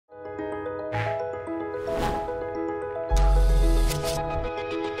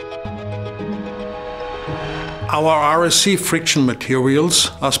Our RSC friction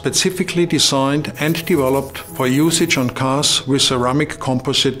materials are specifically designed and developed for usage on cars with ceramic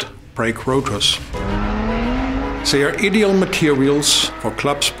composite brake rotors. They are ideal materials for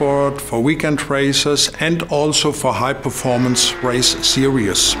club sport, for weekend races and also for high-performance race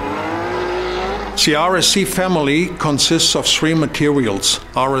series. The RSC family consists of 3 materials,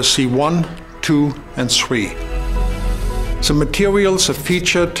 RSC 1, 2 and 3. The materials are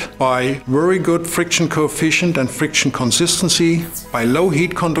featured by very good friction coefficient and friction consistency, by low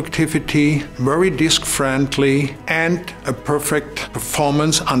heat conductivity, very disc friendly and a perfect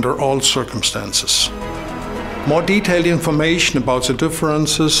performance under all circumstances. More detailed information about the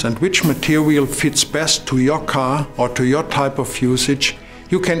differences and which material fits best to your car or to your type of usage,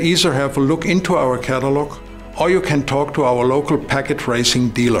 you can either have a look into our catalog or you can talk to our local PAGID racing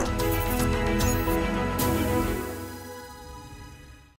dealer.